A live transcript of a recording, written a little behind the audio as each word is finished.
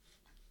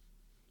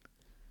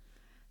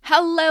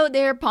Hello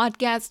there,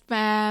 podcast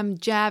fam.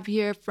 Jav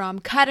here from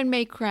Cut and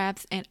Make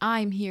Crafts, and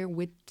I'm here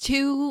with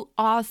two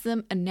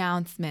awesome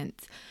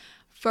announcements.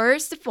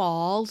 First of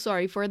all,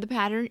 sorry for the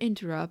pattern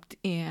interrupt,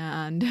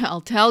 and I'll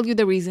tell you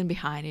the reason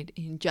behind it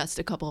in just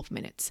a couple of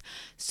minutes.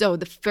 So,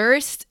 the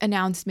first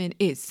announcement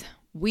is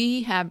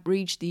we have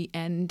reached the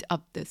end of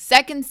the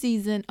second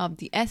season of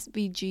the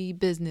SBG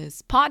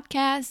Business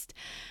Podcast.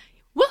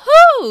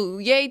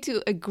 Woohoo! Yay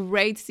to a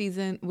great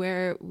season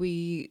where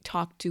we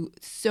talk to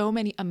so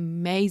many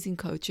amazing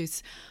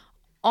coaches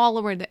all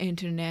over the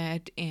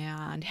internet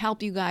and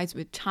help you guys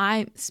with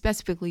time,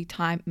 specifically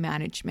time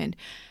management.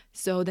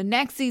 So the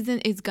next season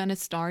is going to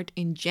start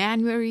in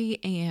January,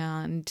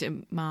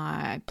 and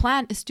my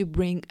plan is to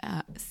bring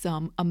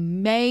some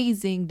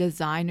amazing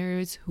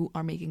designers who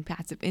are making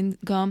passive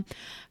income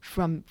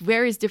from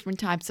various different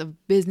types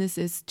of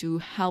businesses to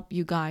help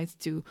you guys,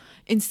 to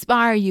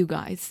inspire you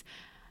guys.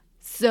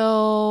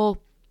 So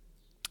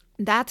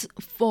that's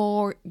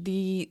for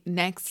the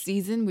next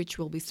season, which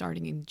will be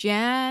starting in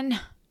Jan.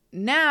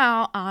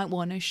 Now I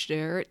want to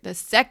share the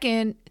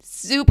second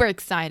super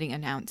exciting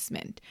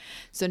announcement.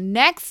 So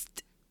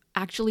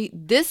actually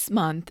this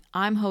month,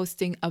 I'm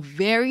hosting a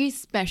very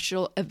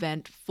special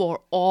event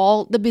for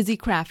all the busy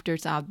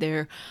crafters out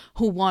there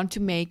who want to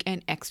make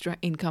an extra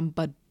income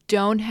but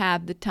don't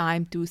have the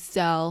time to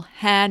sell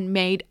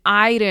handmade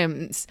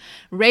items.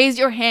 Raise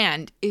your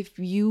hand if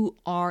you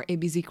are a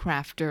busy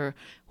crafter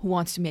who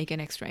wants to make an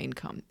extra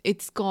income.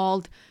 It's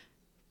called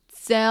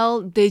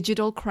Sell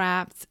Digital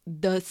Crafts,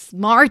 the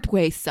Smart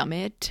Way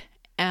Summit.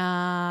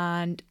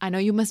 And I know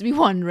you must be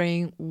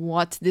wondering,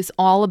 what's this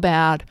all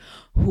about?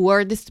 Who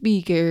are the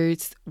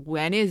speakers?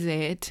 When is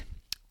it?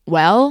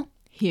 Well,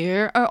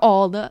 here are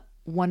all the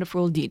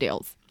wonderful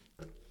details.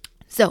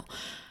 So,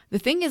 the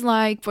thing is,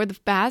 like, for the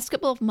past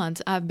couple of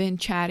months, I've been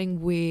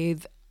chatting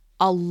with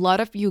a lot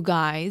of you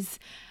guys,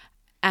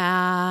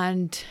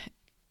 and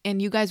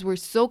you guys were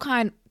so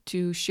kind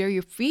to share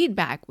your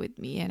feedback with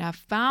me, and I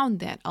found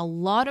that a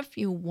lot of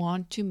you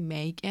want to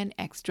make an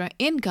extra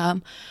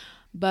income,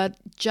 but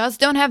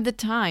just don't have the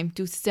time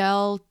to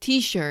sell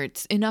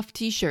enough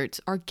t-shirts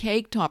or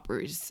cake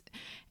toppers,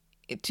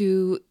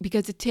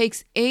 because it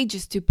takes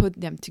ages to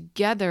put them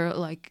together,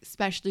 like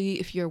especially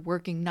if you're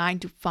working 9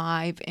 to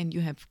 5 and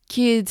you have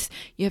kids,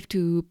 you have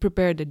to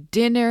prepare the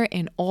dinner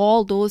and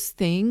all those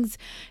things.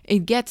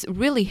 It gets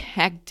really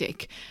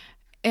hectic.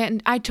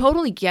 And I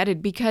totally get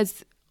it,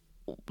 because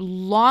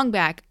long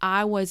back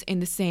I was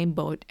in the same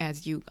boat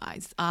as you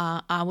guys.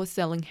 I was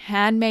selling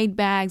handmade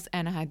bags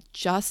and I had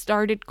just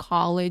started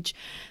college.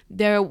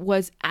 There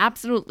was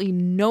absolutely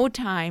no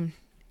time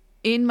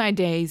in my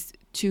days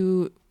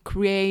to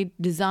create,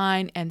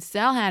 design, and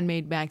sell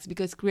handmade bags,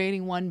 because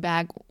creating one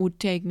bag would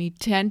take me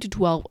 10 to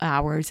 12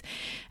 hours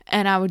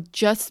and I would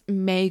just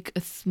make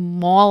a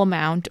small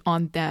amount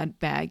on that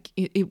bag.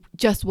 It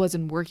just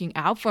wasn't working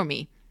out for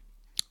me.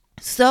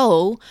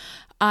 So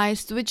I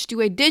switched to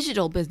a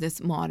digital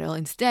business model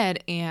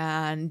instead,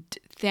 and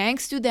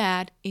thanks to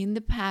that, in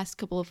the past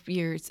couple of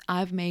years,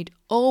 I've made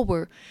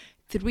over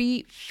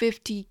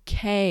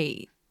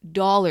 $350K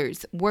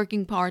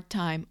working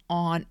part-time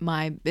on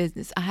my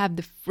business. I have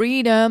the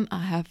freedom,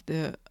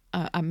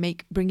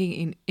 bringing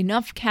in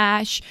enough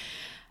cash,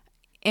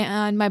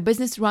 and my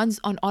business runs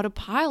on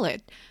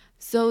autopilot.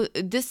 So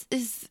this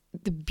is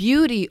the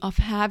beauty of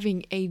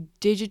having a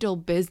digital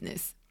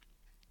business.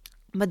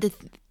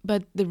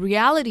 But the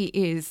reality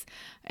is,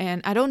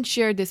 and I don't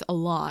share this a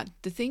lot,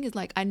 the thing is,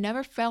 like, I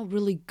never felt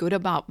really good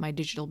about my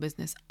digital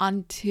business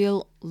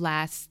until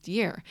last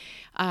year.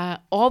 I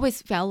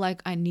always felt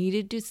like I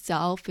needed to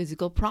sell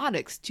physical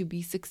products to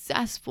be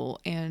successful.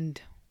 And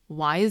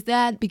why is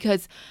that?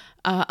 Because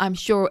I'm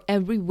sure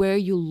everywhere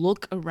you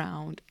look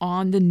around,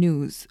 on the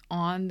news,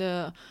 on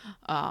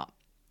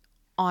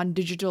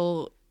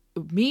digital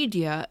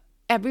media,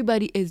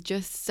 everybody is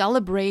just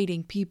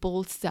celebrating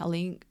people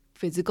selling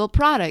physical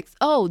products.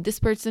 Oh, this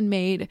person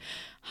made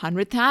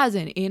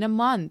 100,000 in a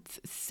month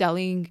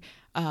selling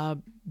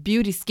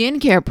beauty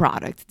skincare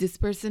products. This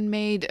person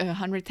made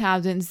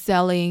 100,000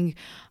 selling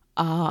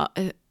I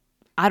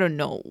don't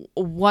know,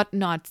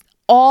 whatnot.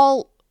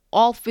 All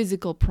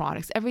physical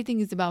products. Everything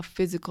is about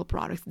physical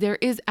products. There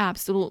is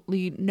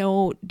absolutely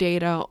no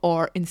data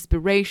or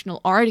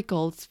inspirational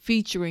articles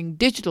featuring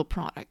digital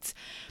products.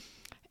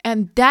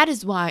 And that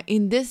is why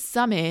in this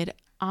summit,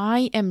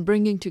 I am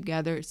bringing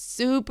together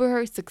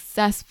super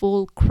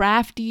successful,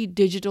 crafty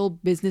digital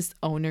business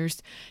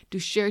owners to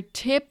share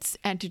tips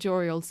and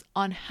tutorials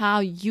on how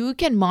you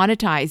can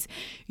monetize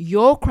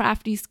your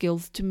crafty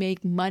skills to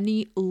make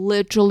money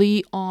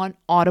literally on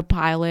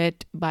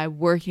autopilot by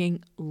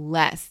working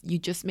less. You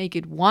just make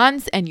it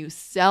once and you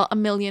sell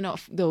 1 million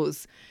of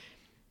those.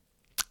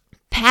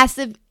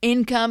 Passive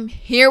income,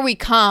 here we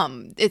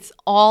come. It's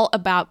all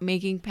about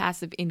making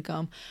passive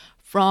income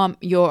from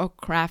your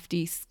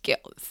crafty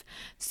skills.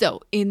 So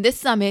in this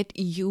summit,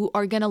 you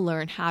are going to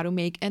learn how to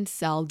make and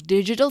sell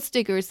digital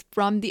stickers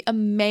from the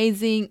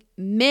amazing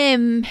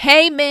Mim.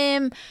 Hey,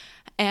 Mim.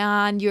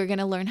 And you're going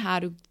to learn how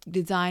to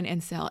design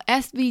and sell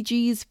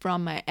SVGs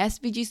from my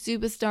SVG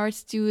Superstar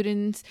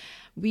students.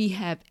 We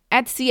have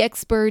Etsy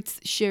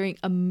experts sharing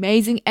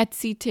amazing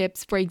Etsy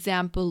tips. For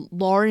example,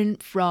 Lauren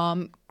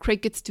from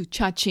Crickets to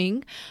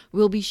Cha-Ching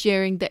will be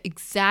sharing the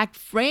exact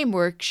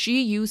framework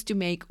she used to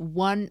make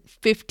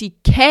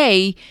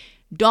 $150K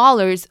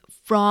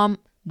from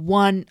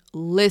one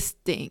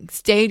listing.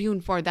 Stay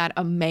tuned for that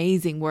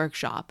amazing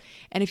workshop.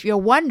 And if you're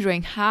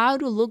wondering how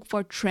to look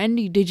for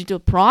trendy digital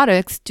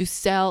products to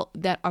sell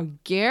that are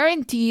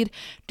guaranteed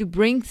to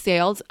bring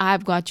sales,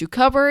 I've got you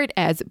covered,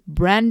 as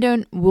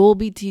Brandon will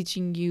be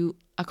teaching you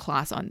a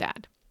class on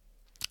that.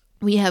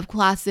 We have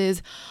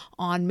classes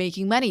on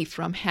making money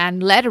from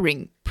hand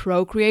lettering,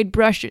 Procreate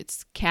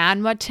brushes,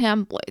 Canva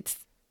templates.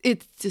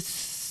 It's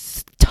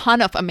just a ton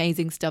of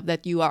amazing stuff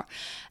that you are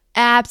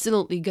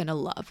absolutely gonna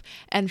love.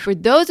 And for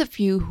those of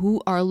you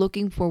who are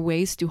looking for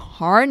ways to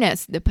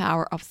harness the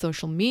power of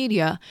social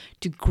media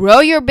to grow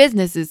your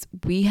businesses,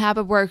 we have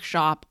a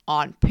workshop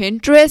on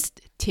Pinterest,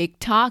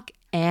 TikTok,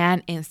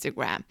 and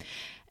Instagram.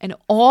 And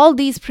all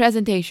these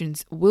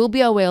presentations will be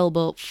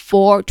available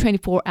for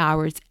 24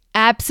 hours,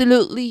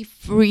 absolutely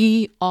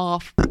free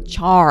of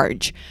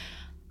charge.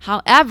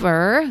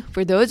 However,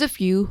 for those of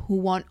you who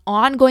want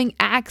ongoing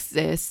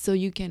access so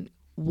you can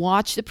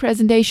watch the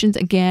presentations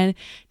again,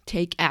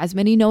 take as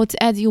many notes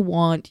as you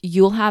want,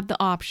 you'll have the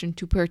option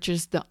to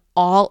purchase the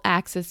All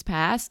Access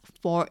Pass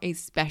for a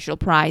special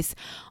price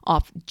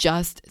of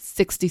just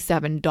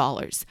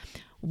 $67.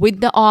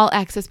 With the All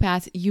Access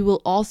Pass, you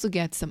will also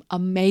get some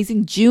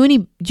amazing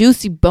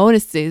juicy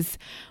bonuses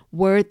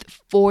worth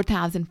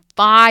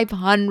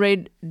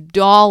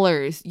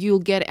 $4,500. You'll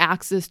get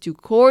access to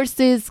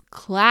courses,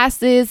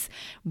 classes,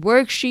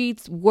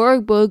 worksheets,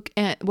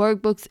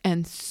 workbooks,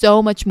 and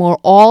so much more.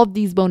 All of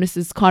these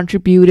bonuses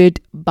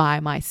contributed by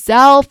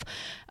myself,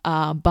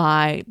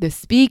 by the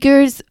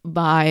speakers,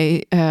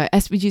 by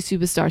SVG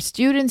Superstar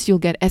students. You'll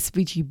get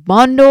SVG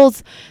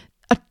bundles,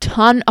 a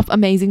ton of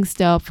amazing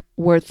stuff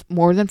worth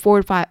more than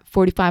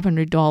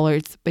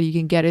 $4,500, but you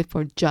can get it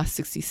for just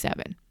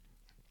 $67.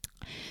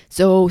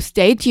 So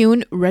stay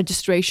tuned.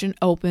 Registration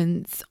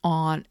opens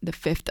on the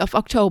 5th of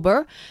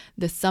October.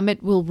 The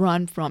summit will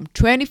run from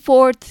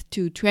 24th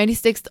to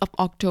 26th of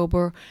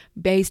October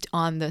based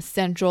on the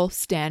Central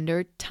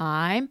Standard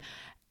Time.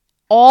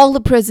 All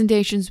the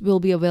presentations will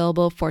be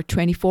available for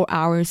 24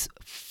 hours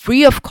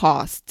free of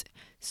cost.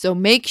 So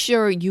make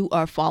sure you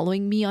are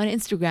following me on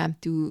Instagram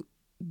to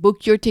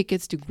book your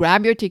tickets, to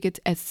grab your tickets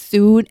as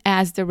soon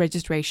as the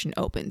registration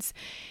opens.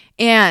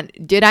 And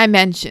did I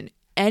mention,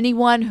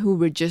 anyone who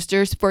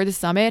registers for the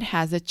summit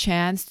has a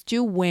chance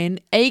to win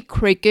a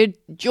Cricut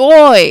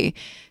Joy.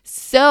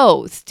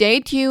 So stay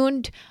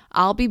tuned.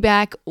 I'll be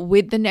back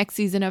with the next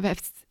season of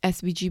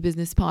SVG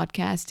Business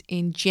Podcast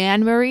in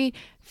January.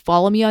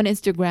 Follow me on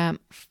Instagram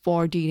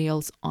for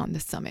details on the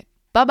summit.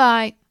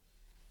 Bye-bye.